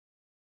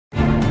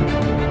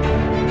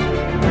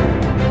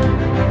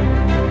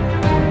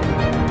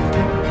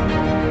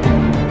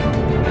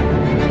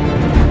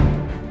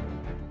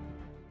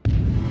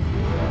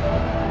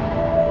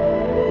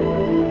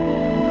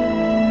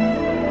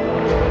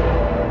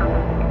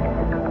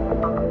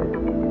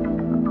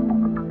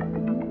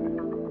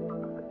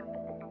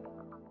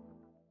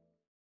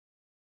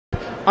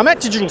I'm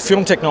at Digital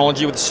Film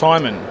Technology with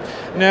Simon.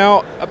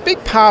 Now, a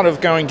big part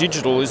of going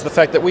digital is the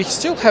fact that we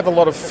still have a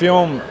lot of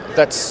film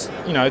that's,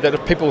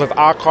 that people have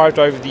archived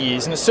over the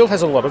years, and it still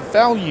has a lot of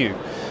value.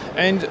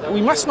 And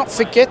we must not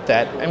forget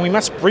that, and we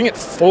must bring it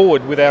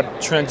forward with our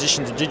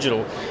transition to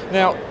digital.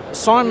 Now,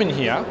 Simon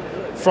here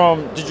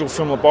from Digital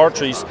Film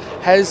Laboratories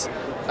has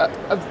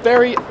a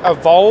very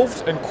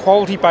evolved and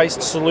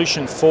quality-based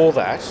solution for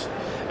that.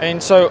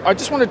 And so I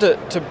just wanted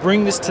to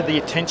bring this to the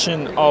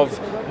attention of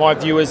my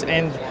viewers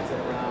and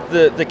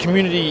the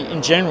community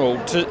in general,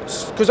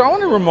 because I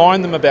want to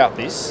remind them about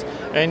this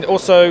and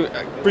also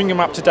bring them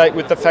up to date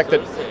with the fact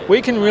that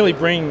we can really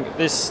bring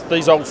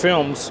these old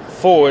films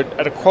forward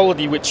at a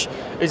quality which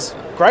is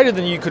greater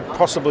than you could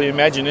possibly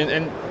imagine.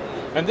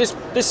 And this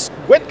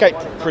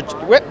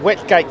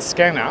WetGate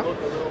scanner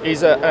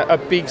is a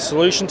big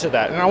solution to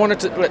that. And I wanted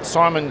to let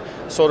Simon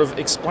sort of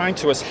explain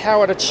to us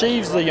how it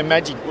achieves the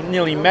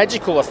nearly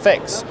magical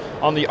effects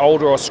on the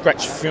older or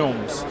scratched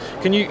films.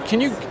 Can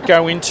you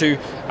go into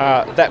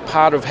that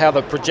part of how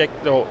the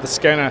project or the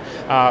scanner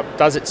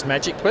does its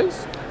magic,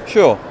 please?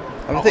 Sure.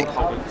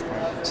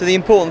 So the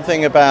important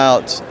thing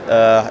about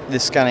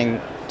this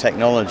scanning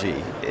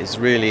technology is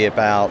really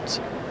about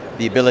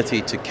the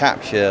ability to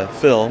capture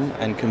film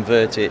and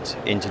convert it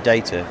into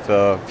data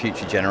for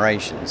future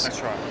generations.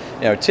 That's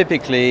right.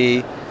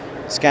 Typically,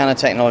 scanner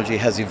technology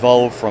has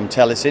evolved from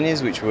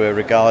telecines, which were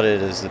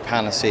regarded as the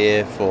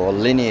panacea for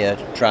linear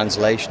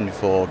translation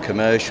for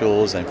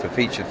commercials and for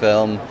feature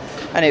film,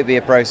 and it would be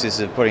a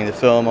process of putting the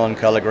film on,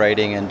 color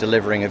grading, and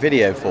delivering a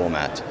video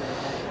format.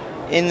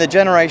 In the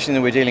generation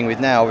that we're dealing with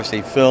now,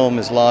 obviously film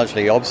is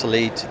largely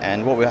obsolete,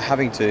 and what we're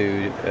having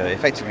to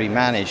effectively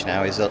manage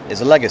now is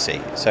a legacy.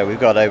 So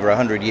we've got over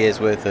 100 years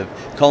worth of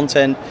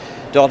content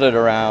dotted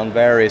around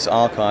various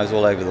archives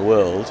all over the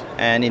world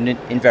and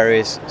in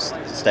various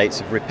states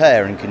of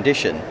repair and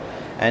condition.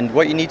 And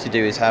what you need to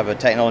do is have a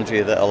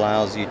technology that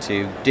allows you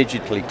to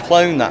digitally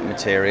clone that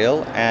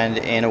material and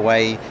in a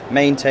way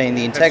maintain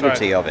the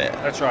integrity of it.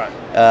 That's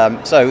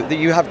right. So that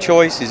you have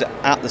choices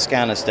at the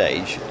scanner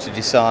stage to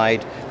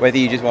decide whether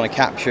you just want to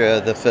capture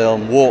the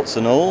film warts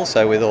and all,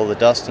 so with all the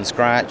dust and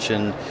scratch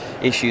and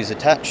issues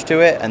attached to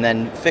it, and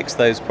then fix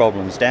those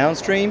problems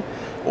downstream,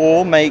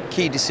 or make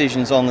key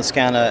decisions on the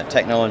scanner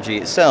technology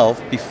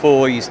itself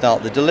before you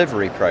start the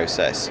delivery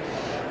process.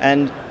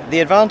 And the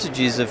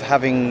advantages of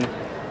having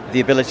the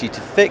ability to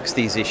fix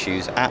these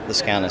issues at the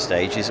scanner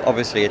stage is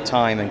obviously a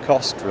time and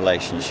cost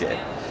relationship.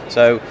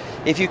 So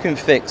if you can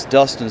fix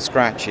dust and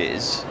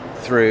scratches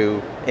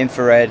through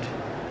infrared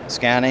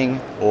scanning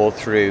or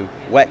through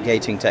wet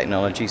gating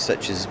technology,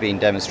 such as is being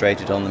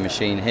demonstrated on the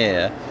machine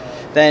here,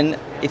 then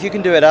if you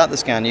can do it at the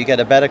scanner, you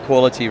get a better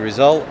quality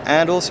result,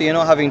 and also you're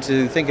not having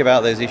to think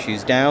about those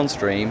issues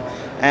downstream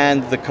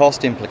and the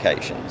cost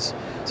implications.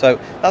 So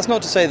that's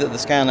not to say that the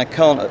scanner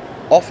can't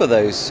offer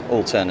those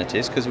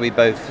alternatives, because we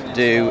both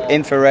do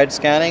infrared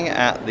scanning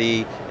at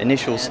the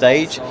initial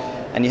stage,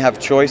 and you have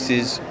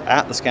choices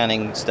at the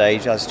scanning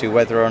stage as to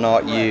whether or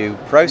not you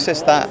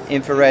process that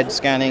infrared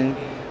scanning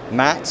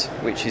matte,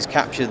 which is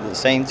captured at the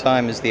same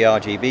time as the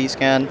RGB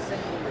scan,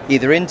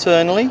 either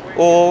internally,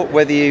 or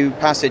whether you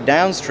pass it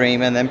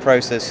downstream and then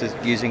process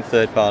it using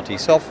third-party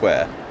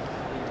software.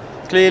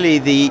 Clearly,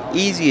 the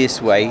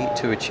easiest way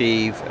to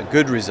achieve a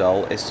good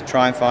result is to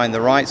try and find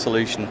the right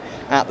solution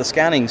at the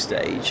scanning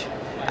stage,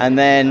 and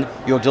then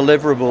your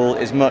deliverable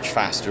is much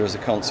faster as a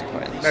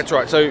consequence. That's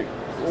right. So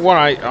what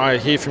I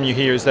hear from you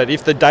here is that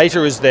if the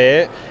data is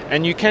there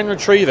and you can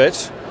retrieve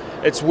it,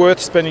 it's worth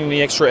spending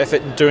the extra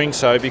effort in doing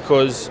so,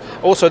 because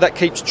also that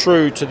keeps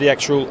true to the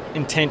actual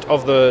intent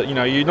of the,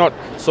 you're not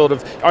sort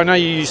of, I know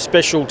you use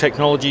special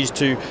technologies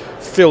to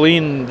fill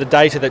in the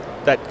data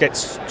that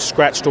gets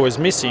scratched or is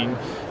missing,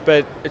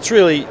 but it's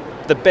really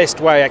the best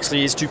way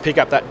actually is to pick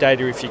up that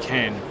data if you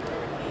can.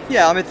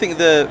 Yeah, I think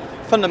the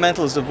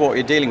fundamentals of what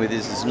you're dealing with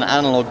is an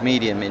analog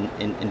medium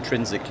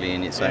intrinsically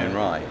in its own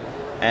right.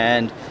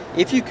 And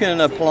if you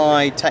can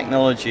apply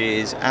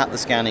technologies at the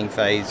scanning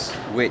phase,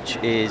 which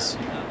is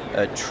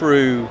a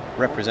true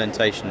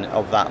representation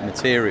of that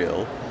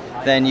material,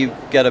 then you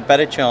get a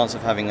better chance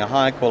of having a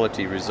higher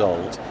quality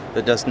result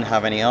that doesn't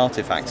have any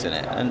artifacts in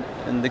it.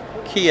 And the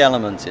key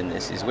element in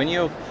this is when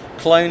you're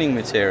cloning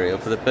material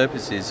for the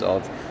purposes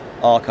of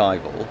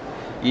archival,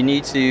 you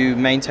need to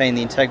maintain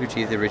the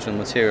integrity of the original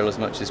material as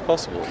much as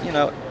possible.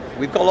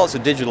 We've got lots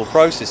of digital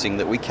processing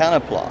that we can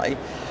apply,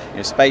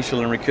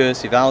 spatial and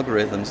recursive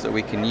algorithms that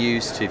we can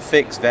use to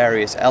fix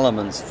various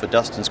elements for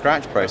dust and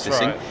scratch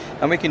processing. That's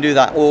right. And we can do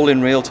that all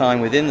in real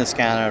time within the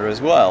scanner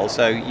as well.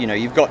 So,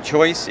 you've got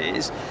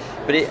choices,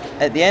 but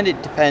at the end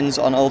it depends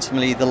on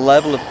ultimately the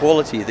level of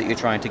quality that you're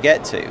trying to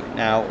get to.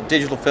 Now,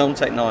 Digital Film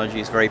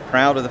Technology is very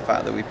proud of the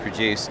fact that we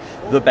produce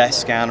the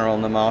best scanner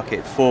on the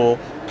market for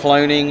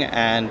cloning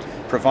and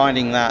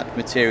providing that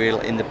material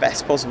in the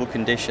best possible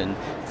condition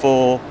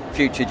for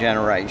future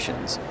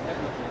generations.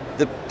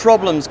 The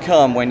problems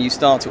come when you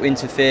start to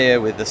interfere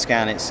with the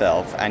scan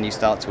itself and you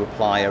start to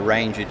apply a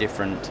range of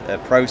different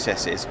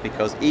processes,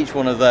 because each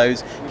one of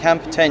those can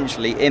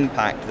potentially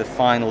impact the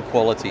final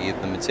quality of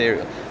the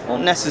material.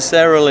 not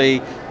necessarily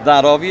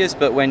that obvious,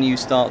 but when you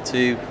start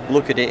to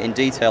look at it in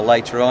detail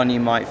later on, you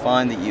might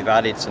find that you've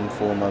added some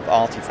form of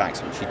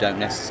artifacts which you don't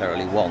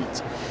necessarily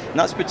want. And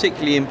that's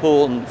particularly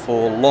important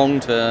for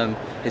long-term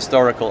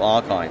historical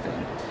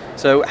archiving.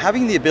 So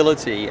having the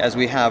ability, as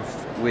we have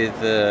with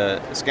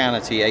the Scanner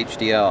T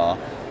HDR,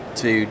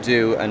 to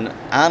do an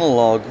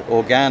analog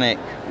organic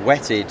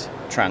wetted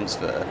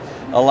transfer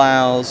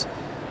allows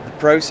the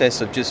process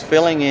of just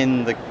filling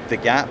in the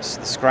gaps,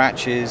 the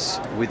scratches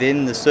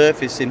within the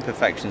surface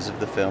imperfections of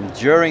the film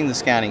during the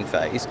scanning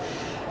phase.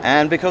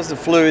 And because the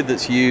fluid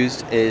that's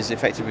used is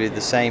effectively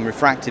the same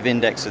refractive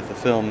index of the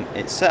film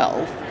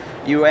itself,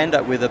 you end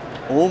up with an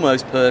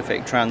almost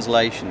perfect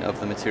translation of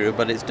the material,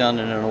 but it's done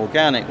in an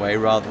organic way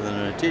rather than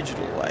in a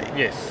digital way.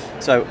 Yes.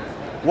 So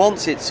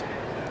once it's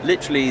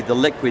literally the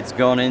liquid's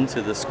gone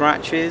into the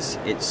scratches,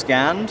 it's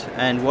scanned,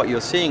 and what you're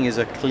seeing is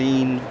a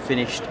clean,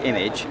 finished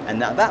image,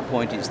 and at that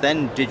point it's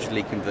then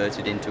digitally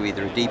converted into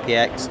either a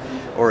DPX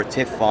or a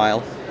TIFF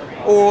file.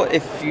 Or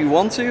if you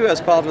want to,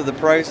 as part of the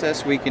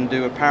process, we can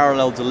do a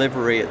parallel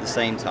delivery at the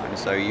same time.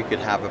 So you could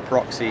have a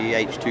proxy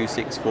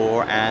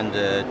H.264 and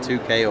a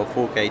 2K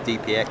or 4K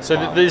DPX So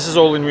file. This is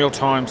all in real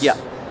time? Yeah.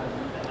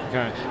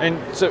 Okay.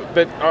 And so,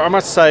 but I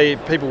must say,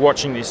 people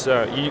watching this,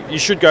 you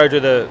should go to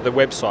the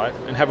website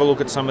and have a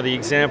look at some of the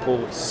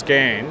example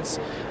scans.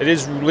 It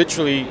is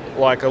literally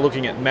like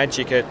looking at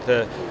magic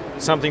at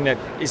something that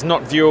is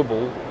not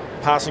viewable,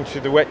 passing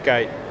through the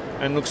WetGate,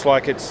 and looks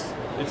like it's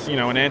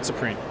an answer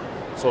print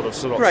sort of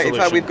Great. solution. In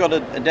fact, we've got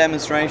a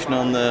demonstration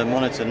on the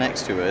monitor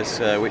next to us,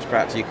 which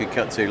perhaps you could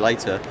cut to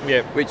later,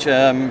 Yep. which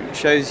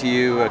shows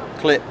you a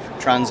clip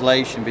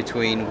translation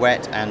between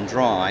wet and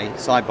dry,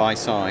 side by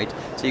side,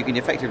 so you can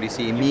effectively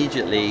see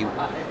immediately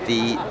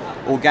the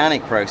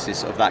organic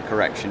process of that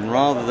correction.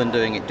 Rather than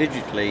doing it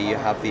digitally, you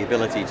have the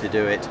ability to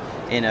do it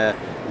in a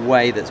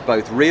way that's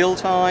both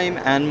real-time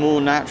and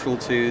more natural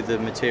to the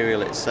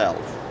material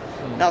itself.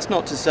 That's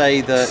not to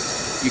say that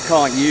you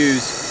can't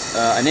use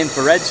an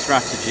infrared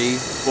strategy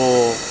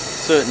for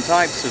certain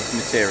types of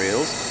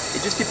materials.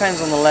 It just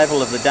depends on the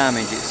level of the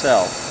damage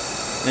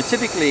itself. Now,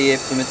 typically,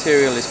 if the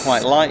material is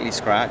quite lightly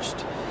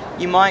scratched,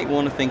 you might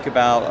want to think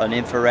about an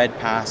infrared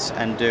pass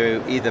and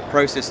do either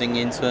processing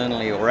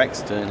internally or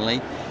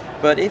externally.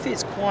 But if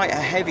it's quite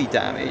a heavy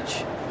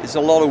damage, there's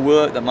a lot of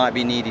work that might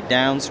be needed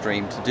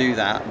downstream to do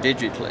that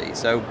digitally.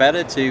 So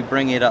better to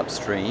bring it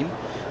upstream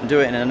and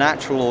do it in a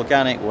natural,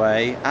 organic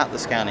way at the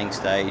scanning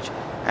stage,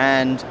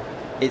 and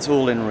it's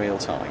all in real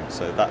time,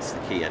 so that's the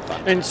key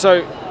advantage. And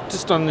so,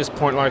 just on this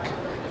point,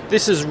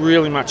 this is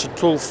really much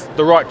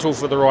the right tool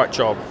for the right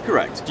job.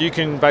 Correct. You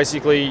can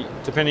basically,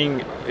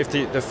 depending if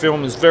the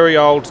film is very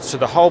old, to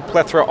the whole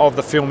plethora of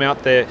the film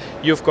out there,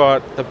 you've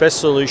got the best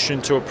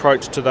solution to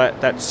approach to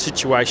that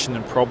situation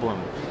and problem.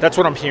 That's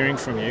what I'm hearing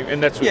from you,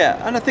 and that's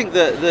yeah. And I think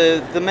that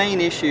the main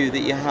issue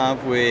that you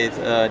have with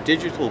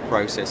digital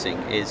processing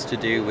is to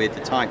do with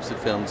the types of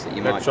films that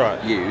you might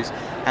use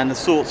and the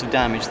sorts of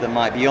damage that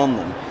might be on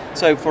them.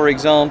 So, for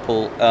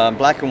example,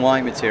 black and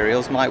white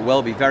materials might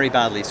well be very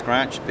badly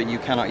scratched, but you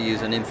cannot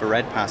use an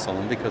infrared pass on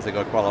them because they've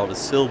got quite a lot of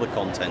silver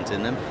content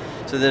in them,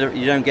 so that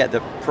you don't get the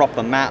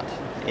proper matte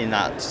in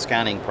that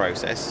scanning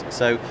process.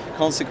 So,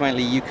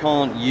 consequently, you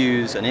can't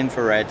use an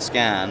infrared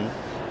scan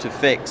to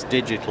fix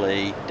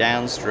digitally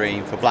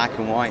downstream for black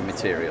and white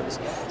materials.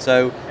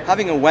 So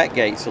having a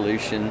WetGate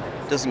solution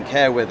doesn't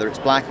care whether it's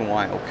black and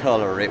white or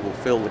color, it will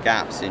fill the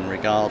gaps in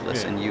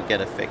regardless, and you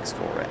get a fix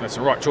for it. That's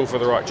the right tool for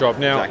the right job.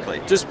 Now,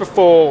 exactly. Just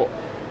before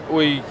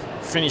we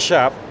finish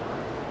up,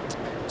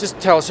 just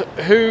tell us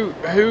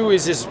who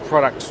is this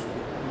product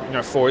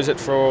for? Is it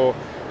for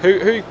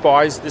who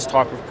buys this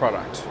type of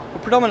product? Well,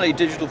 predominantly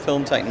Digital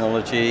Film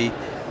Technology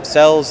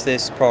sells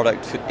this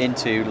product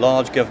into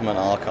large government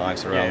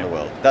archives around the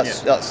world.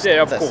 That's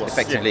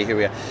effectively who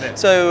we are. Yeah.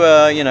 So,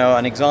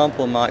 an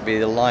example might be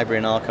the Library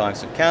and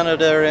Archives of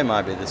Canada, it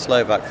might be the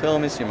Slovak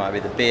Film Institute, it might be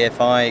the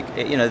BFI,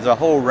 there's a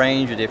whole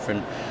range of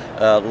different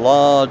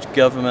large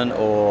government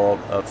or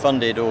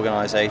funded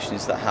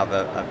organizations that have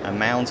a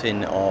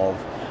mountain of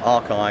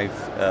archive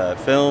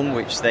film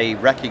which they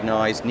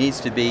recognize needs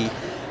to be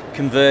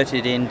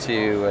converted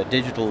into a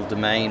digital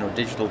domain or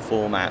digital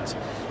format.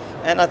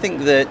 And I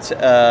think that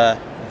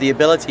the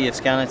ability of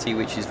Scanner T,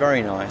 which is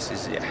very nice,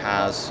 is it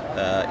has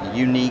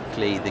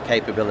uniquely the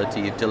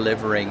capability of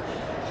delivering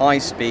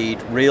high-speed,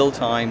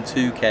 real-time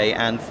 2K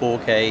and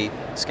 4K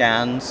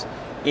scans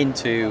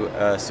into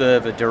a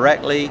server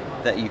directly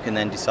that you can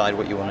then decide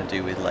what you want to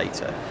do with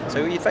later.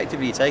 So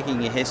effectively you're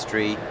taking your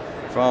history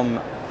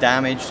from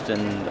damaged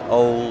and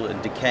old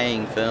and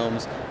decaying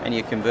films, and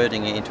you're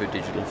converting it into a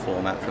digital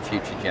format for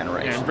future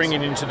generations. And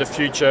bringing it into the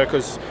future,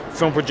 because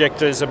film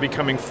projectors are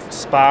becoming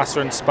sparser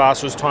and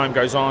sparser as time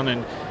goes on,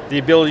 and the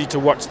ability to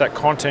watch that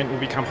content will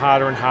become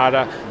harder and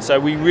harder.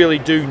 So we really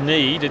do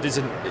need, it is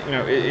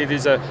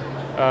a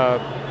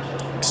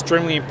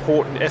extremely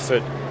important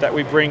effort that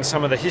we bring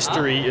some of the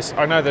history.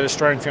 I know that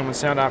Australian Film and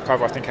Sound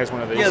Archive, I think, has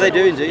one of these. Yeah, they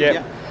do indeed.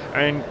 Yeah.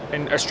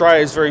 And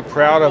Australia is very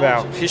proud of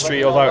our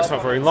history, although it's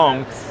not very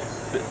long.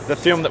 The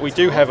film that we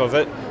do have of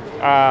it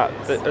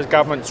the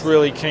government's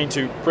really keen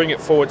to bring it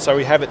forward, so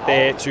we have it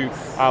there to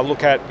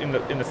look at in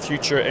the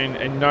future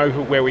and know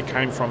where we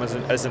came from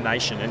as a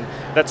nation, and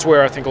that's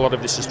where I think a lot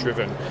of this is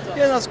driven.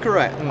 Yeah, that's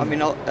correct. I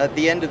mean, at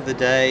the end of the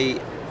day,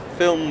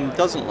 film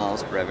doesn't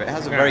last forever. It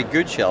has a very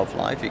good shelf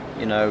life.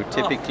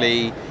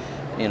 Typically,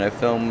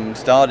 film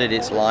started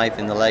its life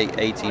in the late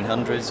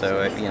 1800s, so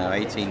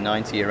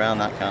 1890, around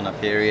that kind of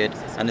period,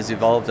 and has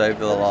evolved over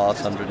the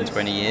last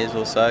 120 years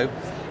or so.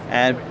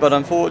 But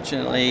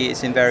unfortunately,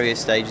 it's in various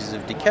stages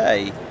of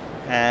decay.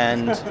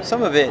 And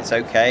some of it's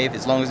okay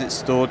as long as it's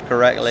stored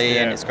correctly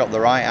and it's got the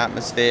right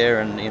atmosphere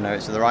and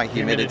it's the right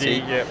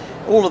humidity.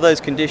 All of those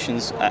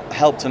conditions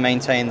help to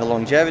maintain the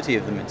longevity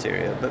of the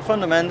material, but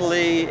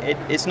fundamentally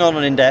it's not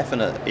an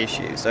indefinite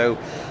issue. So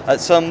at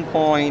some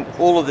point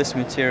all of this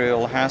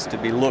material has to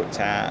be looked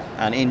at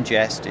and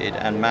ingested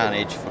and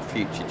managed for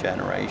future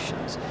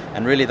generations,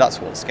 and really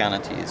that's what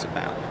Scanity is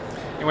about.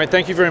 Anyway,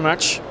 thank you very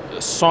much,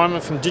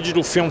 Simon from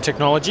Digital Film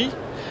Technology.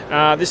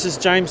 This is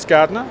James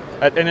Gardner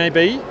at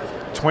NAB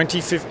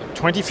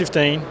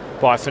 2015.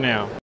 Bye for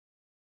now.